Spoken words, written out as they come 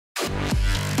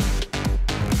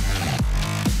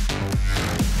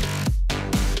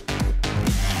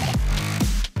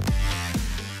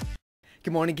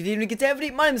Good morning, good evening, good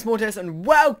everybody. My name is Mortis and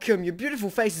welcome your beautiful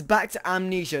faces back to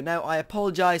Amnesia. Now, I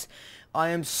apologise. I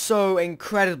am so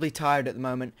incredibly tired at the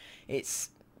moment. It's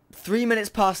 3 minutes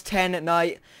past 10 at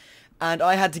night and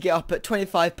I had to get up at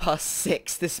 25 past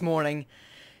 6 this morning.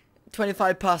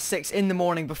 25 past 6 in the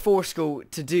morning before school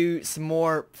to do some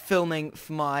more filming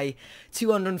for my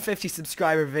 250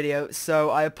 subscriber video.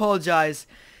 So I apologise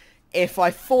if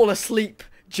I fall asleep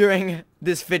during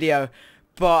this video,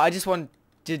 but I just wanted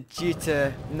you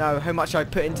to know how much I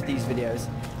put into these videos.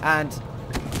 And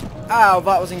ow,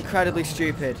 that was incredibly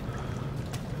stupid.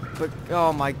 But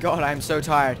oh my god, I'm so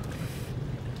tired.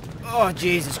 Oh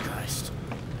Jesus Christ.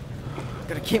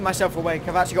 Gotta keep myself awake.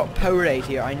 I've actually got Powerade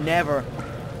here. I never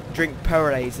drink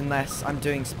Powerades unless I'm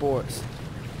doing sports.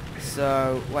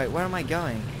 So wait, where am I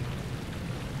going?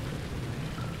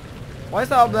 Why is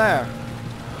that up there?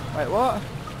 Wait, what?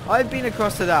 I've been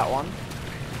across to that one.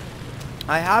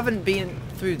 I haven't been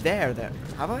through there then,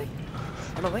 have I?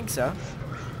 I don't think so.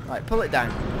 Right, pull it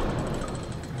down.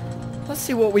 Let's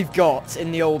see what we've got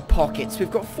in the old pockets.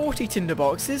 We've got 40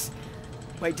 tinderboxes.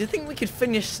 Wait, do you think we could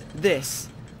finish this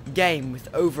game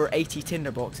with over 80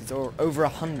 tinderboxes or over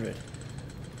 100?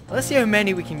 Let's see how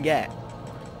many we can get.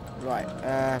 Right,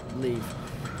 leave.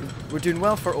 We're doing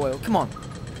well for oil. Come on.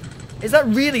 Is that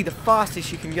really the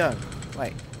fastest you can go?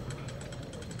 Wait.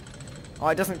 Oh,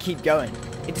 it doesn't keep going.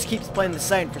 It just keeps playing the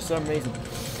sound for some reason.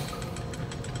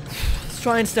 Let's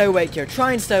try and stay awake here.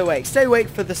 Try and stay awake. Stay awake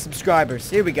for the subscribers.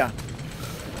 Here we go.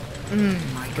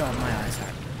 My god, my eyes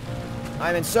hurt.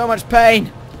 I'm in so much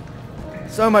pain.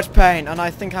 So much pain. And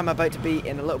I think I'm about to be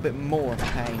in a little bit more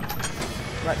pain.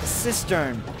 Right, the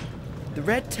cistern. The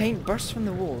red taint burst from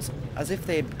the walls as if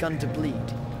they had begun to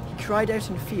bleed. He cried out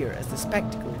in fear as the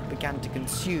spectacle began to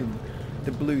consume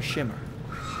the blue shimmer.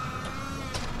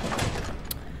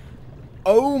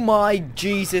 Oh my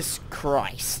Jesus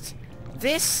Christ.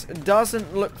 This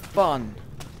doesn't look fun.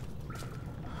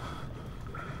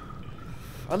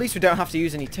 At least we don't have to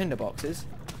use any tinderboxes.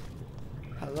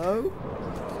 Hello?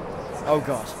 Oh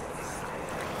god.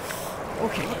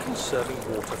 Okay. You're conserving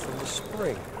water from the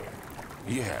spring.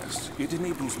 Yes, it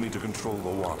enables me to control the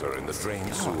water in the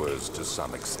drain sewers to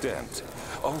some extent.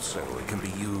 Also, it can be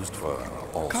used for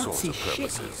all sorts of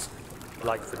purposes.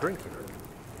 Like for drinking.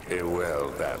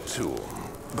 Well, that too.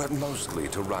 But mostly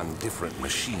to run different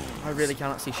machines. I really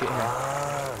cannot see shit here.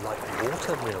 Ah, like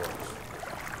water mills.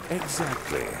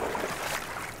 Exactly.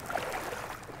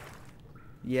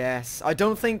 Yes, I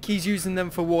don't think he's using them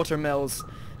for water mills,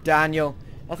 Daniel.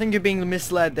 I think you're being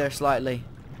misled there slightly.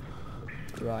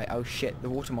 Right, oh shit, the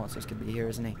water monster's gonna be here,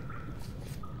 isn't he?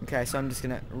 Okay, so I'm just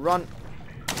gonna run.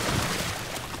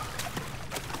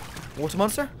 Water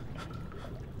monster?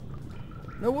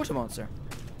 No water monster.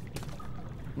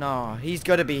 No, he's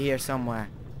got to be here somewhere.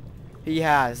 He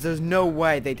has. There's no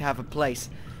way they'd have a place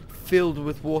filled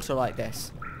with water like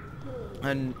this.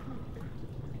 And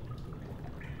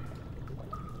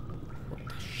what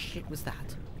the shit was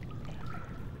that?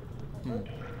 What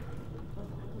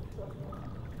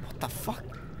the fuck?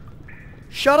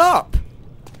 Shut up!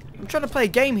 I'm trying to play a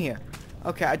game here.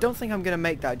 Okay, I don't think I'm gonna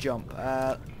make that jump.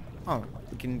 Oh,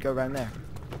 we can go around there.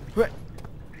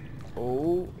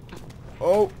 Oh,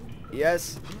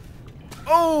 yes.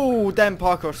 Oh, them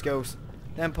parkour skills.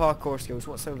 Them parkour skills.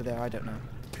 What's over there? I don't know.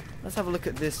 Let's have a look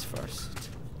at this first.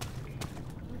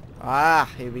 Ah,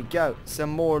 here we go.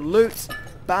 Some more loot.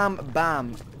 Bam,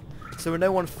 bam. So we're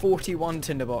now on 41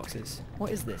 tinderboxes. What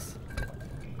is this?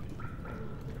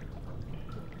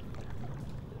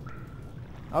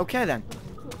 Okay then.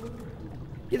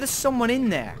 Yeah, there's someone in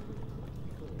there.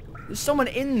 There's someone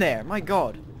in there. My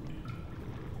god.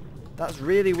 That's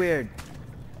really weird.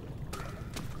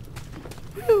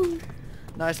 Woo.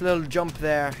 Nice little jump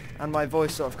there. And my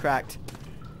voice sort of cracked.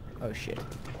 Oh shit.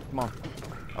 Come on.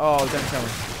 Oh, don't tell me.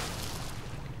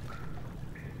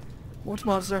 Water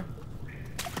monster.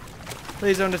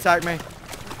 Please don't attack me.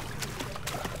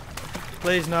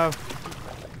 Please no.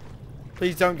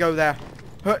 Please don't go there.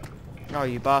 Oh,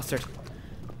 you bastard.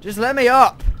 Just let me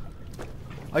up.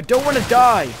 I don't want to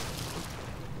die.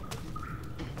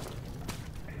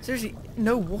 Seriously,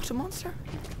 no water monster?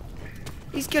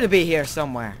 He's gonna be here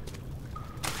somewhere.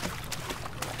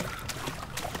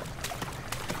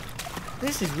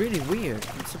 This is really weird.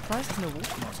 I'm surprised there's no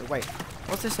water monster. Wait,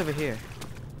 what's this over here?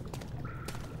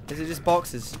 Is it just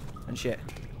boxes and shit?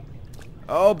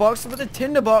 Oh, boxes with a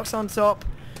tinder box on top.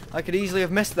 I could easily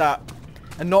have missed that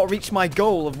and not reached my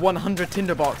goal of 100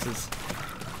 tinder boxes.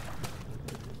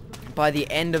 by the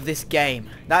end of this game.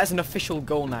 That is an official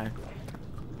goal now.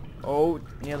 Oh,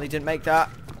 nearly didn't make that.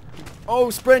 Oh,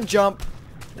 sprint jump.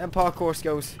 Then parkour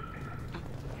skills.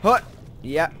 Hut.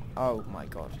 Yeah. Oh my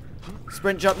god.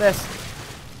 Sprint jump this.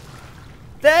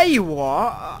 There you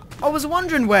are. I was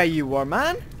wondering where you were,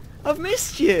 man. I've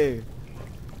missed you.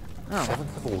 Oh.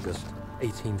 7th of August,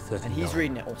 1839. And he's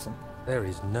reading it. Awesome. There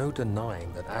is no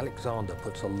denying that Alexander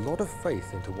puts a lot of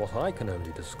faith into what I can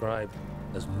only describe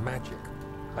as magic.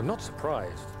 I'm not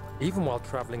surprised. Even while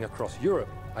traveling across Europe,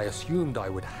 I assumed I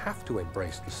would have to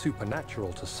embrace the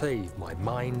supernatural to save my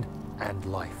mind and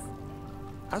life.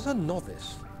 As a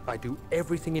novice, I do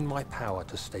everything in my power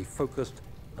to stay focused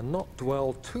and not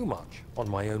dwell too much on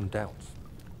my own doubts.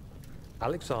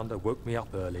 Alexander woke me up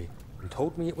early and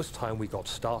told me it was time we got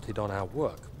started on our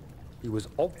work. He was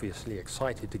obviously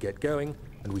excited to get going,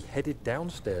 and we headed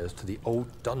downstairs to the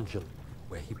old dungeon,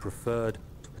 where he preferred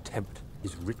to attempt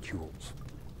his rituals.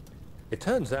 It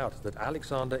turns out that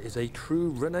Alexander is a true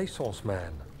Renaissance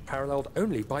man, paralleled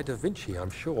only by Da Vinci,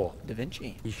 I'm sure. Da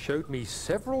Vinci? He showed me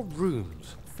several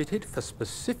rooms fitted for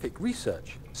specific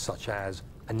research, such as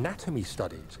anatomy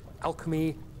studies,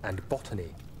 alchemy, and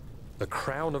botany. The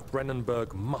crown of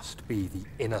Brennenburg must be the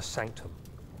inner sanctum,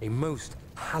 a most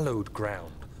hallowed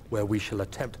ground, where we shall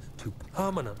attempt to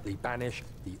permanently banish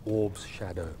the orb's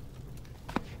shadow.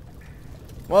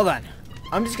 Well then,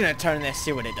 I'm just gonna turn this,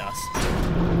 see what it does.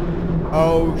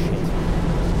 Oh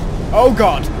shit. Oh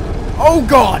god! Oh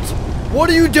god! What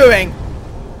are you doing?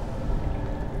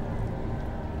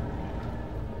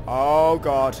 Oh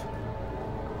god.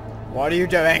 What are you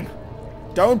doing?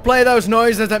 Don't play those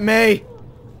noises at me!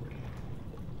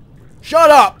 Shut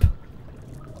up!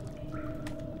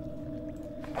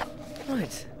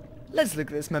 Right. Let's look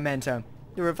at this memento.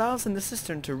 There are valves in the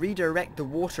cistern to redirect the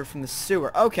water from the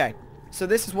sewer. Okay, so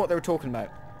this is what they were talking about.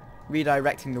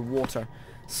 Redirecting the water.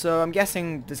 So I'm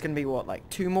guessing there's going to be, what, like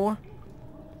 2 more?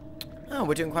 Oh,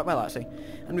 we're doing quite well, actually.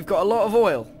 And we've got a lot of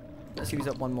oil. Let's use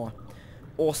up 1 more.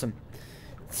 Awesome.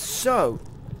 So...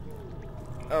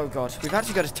 oh god, we've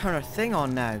actually got to turn our thing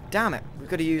on now. Damn it, we've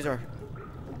got to use our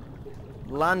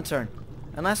lantern.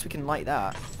 Unless we can light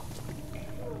that.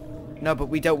 No, but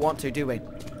we don't want to, do we?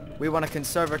 We want to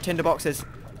conserve our tinderboxes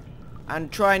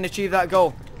and try and achieve that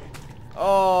goal.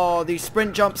 Oh, these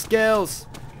sprint jump skills.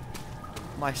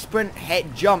 My sprint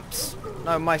head jumps.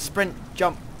 No, my sprint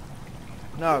jump.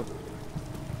 No.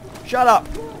 Shut up.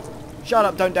 Shut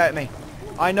up, don't doubt me.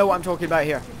 I know what I'm talking about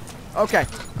here. Okay,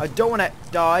 I don't want to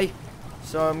die,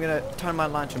 so I'm going to turn my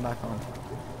lantern back on.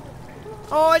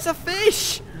 Oh, it's a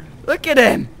fish. Look at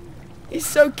him. He's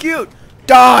so cute.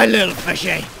 Die, little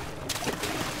fishy.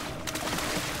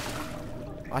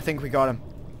 I think we got him.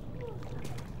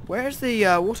 Where's the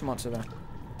water monster there?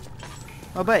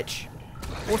 Oh, bitch.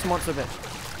 Water monster bitch.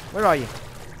 Where are you?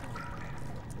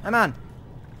 Hey, man.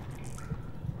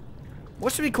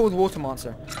 What should we call the water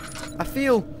monster? I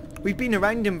feel we've been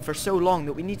around him for so long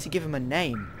that we need to give him a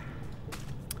name.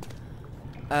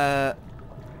 I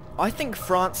think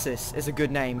Francis is a good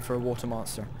name for a water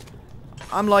monster.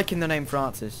 I'm liking the name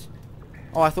Francis.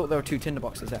 Oh, I thought there were 2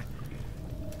 tinderboxes there.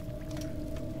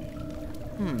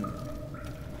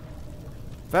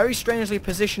 Very strangely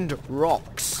positioned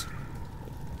rocks.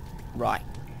 Right.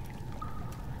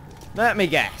 Let me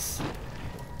guess.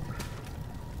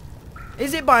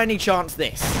 Is it by any chance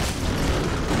this?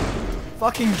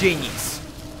 Fucking genius.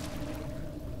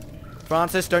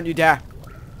 Francis, don't you dare.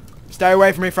 Stay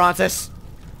away from me, Francis.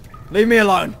 Leave me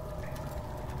alone.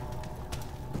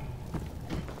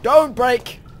 Don't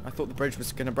break. I thought the bridge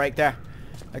was going to break there.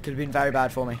 That could have been very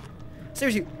bad for me.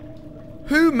 Seriously.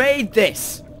 Who made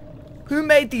this? Who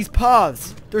made these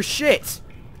paths? They're shit.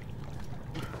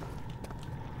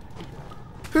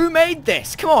 Who made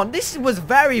this? Come on, this was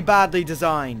very badly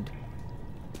designed.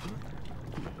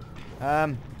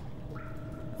 Oh.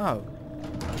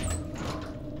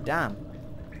 Damn.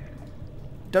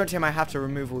 Don't tell me I have to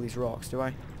remove all these rocks, do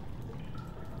I?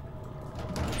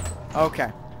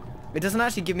 Okay. It doesn't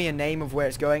actually give me a name of where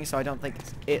it's going, so I don't think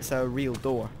it's a real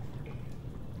door.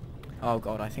 Oh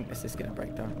god, I think this is gonna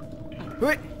break down.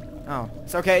 Wait! Oh,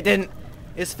 it's okay, it didn't.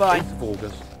 It's fine. 8th of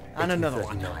August, And another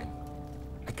one. 1839.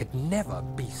 I could never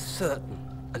be certain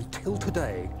until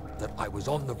today that I was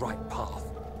on the right path.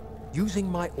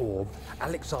 Using my orb,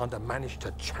 Alexander managed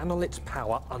to channel its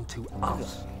power unto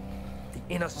us. The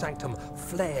inner sanctum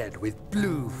flared with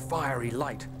blue, fiery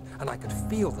light, and I could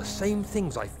feel the same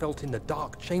things I felt in the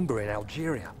dark chamber in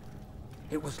Algeria.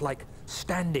 It was like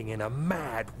standing in a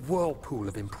mad whirlpool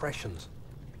of impressions.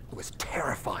 It was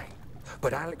terrifying,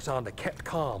 but Alexander kept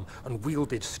calm and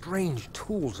wielded strange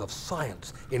tools of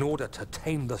science in order to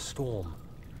tame the storm.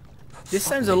 This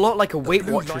sounds a lot like a Weight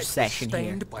blue Watchers light was session here.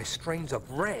 stained by strains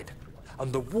of red,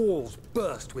 and the walls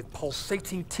burst with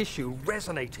pulsating tissue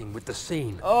resonating with the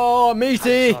scene. Oh,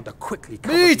 meaty! Alexander quickly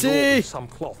covered the orb Meaty! with some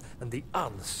cloth, and the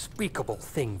unspeakable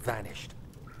thing vanished.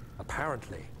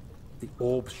 Apparently, the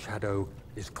orb's shadow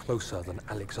is closer than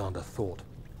Alexander thought.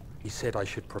 He said I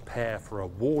should prepare for a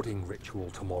warding ritual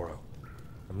tomorrow.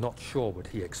 I'm not sure what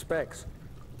he expects,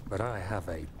 but I have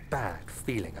a bad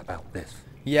feeling about this.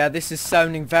 Yeah, this is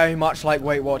sounding very much like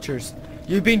Weight Watchers.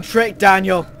 You've been tricked,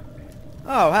 Daniel!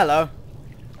 Oh, hello.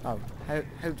 Oh,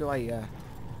 how do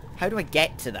I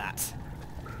get to that?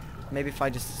 Maybe if I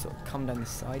just sort of come down the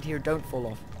side here, don't fall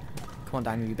off. Come on,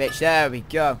 Daniel, you bitch. There we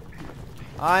go.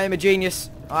 I'm a genius.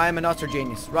 I'm an utter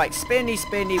genius. Right, spinny,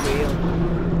 spinny wheel.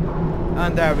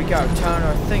 And there we go. Turn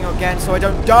our thing again so I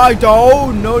don't die.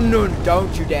 Oh, no, no,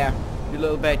 don't you dare. You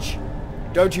little bitch.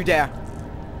 Don't you dare.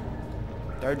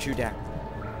 Don't you dare.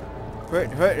 Hurt,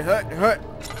 hurt, hurt, hurt.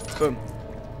 Boom.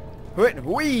 Hurt,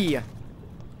 wee.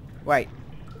 Wait.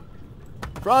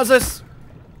 Francis!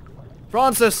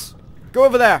 Francis! Go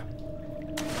over there!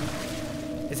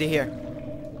 Is he here?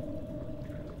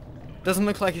 Doesn't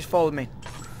look like he's followed me.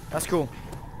 That's cool.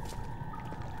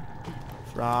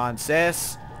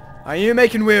 Francis! Are you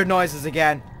making weird noises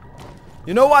again?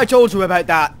 You know what I told you about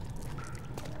that?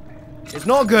 It's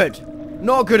not good.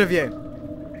 Not good of you.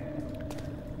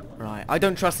 Right, I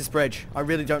don't trust this bridge. I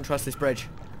really don't trust this bridge.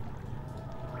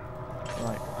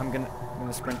 Right, I'm gonna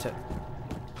sprint it.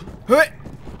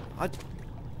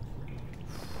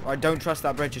 I don't trust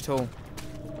that bridge at all.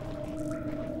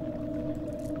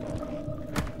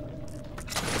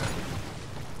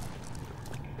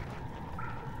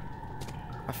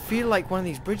 I feel like one of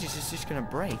these bridges is just gonna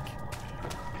break.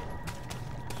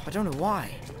 I don't know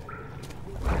why.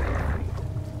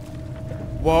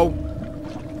 Whoa.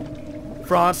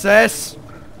 Francis!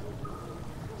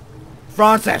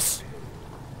 Francis!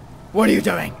 What are you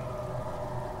doing?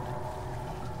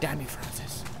 Damn you,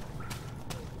 Francis.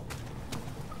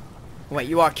 Wait,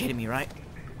 you are kidding me, right?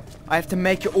 I have to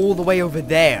make it all the way over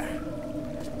there.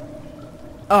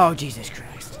 Oh, Jesus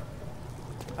Christ.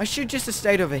 I should just have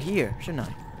stayed over here, shouldn't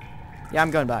I? Yeah,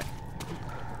 I'm going back.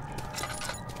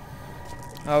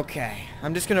 Okay,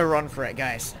 I'm just gonna run for it,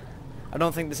 guys. I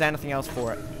don't think there's anything else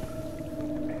for it.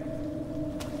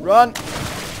 Run!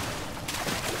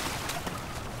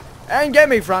 And get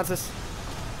me, Francis!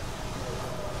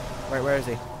 Wait, where is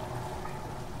he?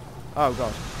 Oh,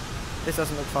 God. This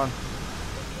doesn't look fun.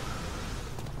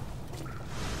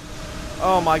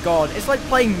 Oh, my God. It's like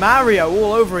playing Mario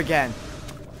all over again.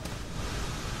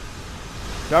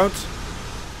 Don't.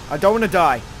 I don't want to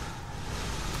die.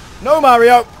 No,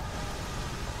 Mario!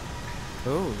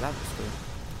 Oh, that was cool.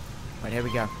 Right, here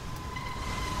we go.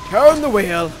 Turn the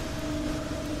wheel!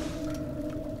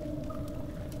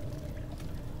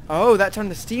 Oh, that turned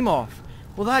the steam off.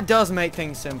 Well, that does make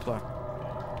things simpler.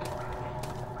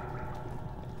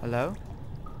 Hello?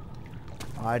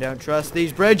 I don't trust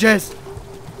these bridges.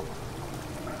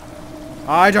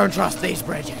 I don't trust these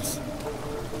bridges.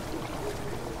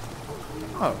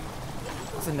 Oh.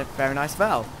 That's a very nice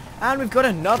valve. And we've got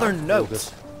another note.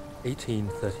 August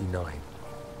 1839.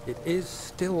 It is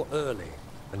still early,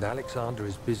 and Alexander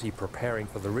is busy preparing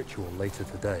for the ritual later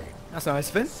today. That's nice,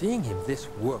 Finn. Seeing him this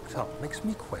worked up makes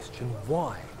me question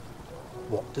why.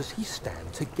 What does he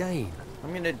stand to gain? I'm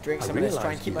going to drink I some of this,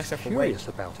 try and realize keep he is myself awake. curious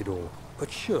about it all,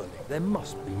 but surely there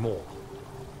must be more.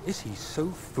 Is he so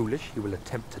foolish he will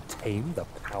attempt to tame the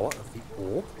power of the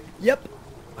orb? Yep.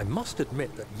 I must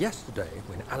admit that yesterday,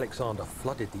 when Alexander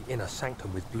flooded the inner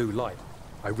sanctum with blue light,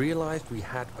 I realized we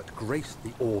had but graced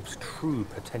the orb's true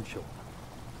potential.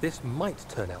 This might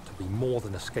turn out to be more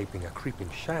than escaping a creeping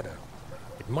shadow.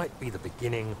 It might be the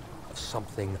beginning of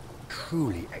something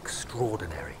truly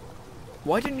extraordinary.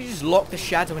 Why didn't you just lock the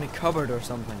shadow in a cupboard or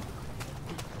something?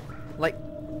 Like,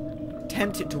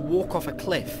 tempt it to walk off a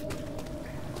cliff.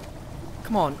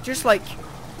 Come on, just like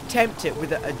tempt it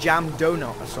with a jammed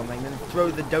donut or something, then throw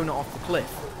the donut off the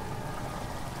cliff.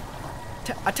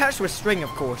 Attached to a string, of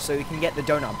course, so you can get the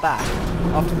donut back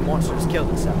after the monster has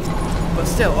killed itself. But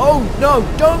still, oh no,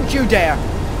 don't you dare!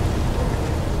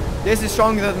 This is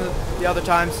stronger than the other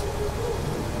times.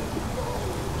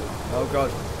 Oh God.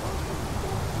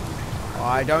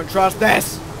 I don't trust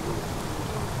this!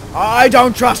 I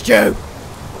don't trust you!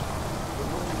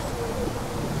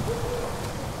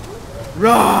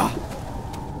 Rah!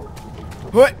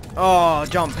 What? Oh,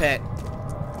 jump hit.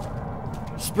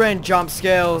 Sprint jump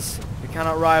skills. We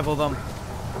cannot rival them.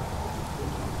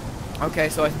 Okay,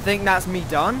 so I think that's me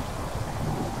done.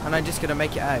 And I'm just gonna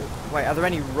make it out. Wait, are there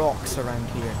any rocks around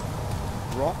here?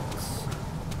 Rocks?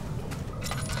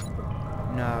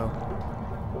 No.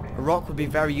 A rock would be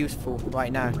very useful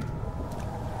right now.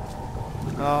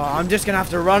 Oh, I'm just gonna have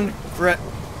to run for it.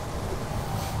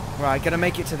 Right, gotta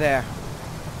make it to there.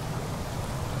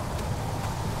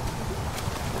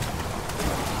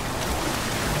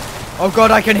 Oh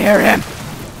god, I can hear him!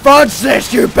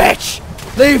 Francis, you bitch!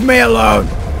 Leave me alone!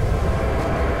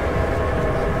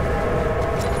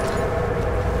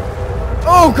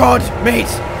 Oh god, meat!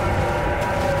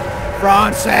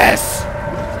 Francis!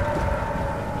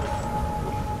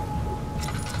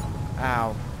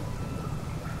 Ow.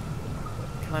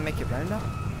 Can I make it round up?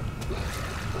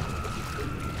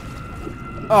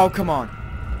 Oh, come on.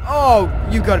 Oh,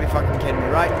 you gotta be fucking kidding me,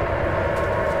 right?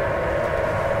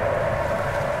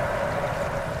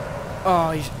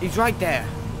 Oh, he's right there.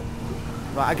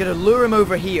 Right, I gotta lure him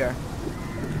over here.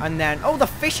 And then, oh, the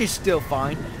fish is still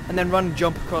fine. And then run and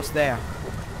jump across there.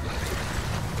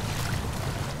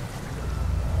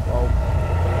 Whoa.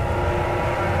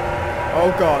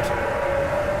 Oh, God.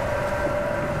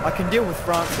 I can deal with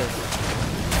Francis.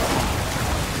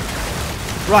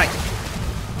 Right.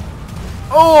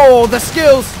 Oh, the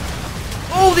skills.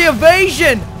 Oh, the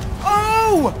evasion.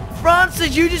 Oh,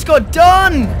 Francis, you just got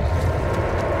done.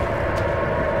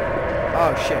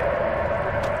 Oh, shit.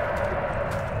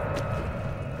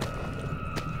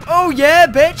 Oh, yeah,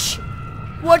 bitch.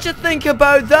 What'd you think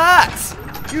about that?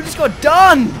 You just got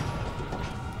done.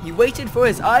 He waited for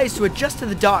his eyes to adjust to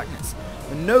the darkness,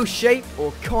 but no shape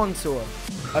or contour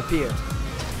appeared.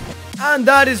 And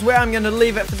that is where I'm going to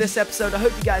leave it for this episode. I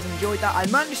hope you guys enjoyed that. I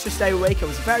managed to stay awake. I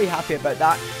was very happy about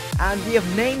that. And we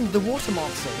have named the water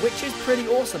monster, which is pretty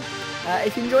awesome.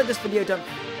 If you enjoyed this video, don't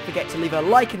forget to leave a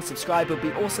like and subscribe. It would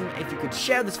be awesome if you could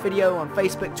share this video on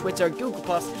Facebook, Twitter,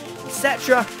 Google+,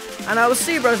 etc. And I will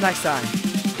see you bros next time.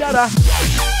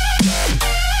 Ta-da!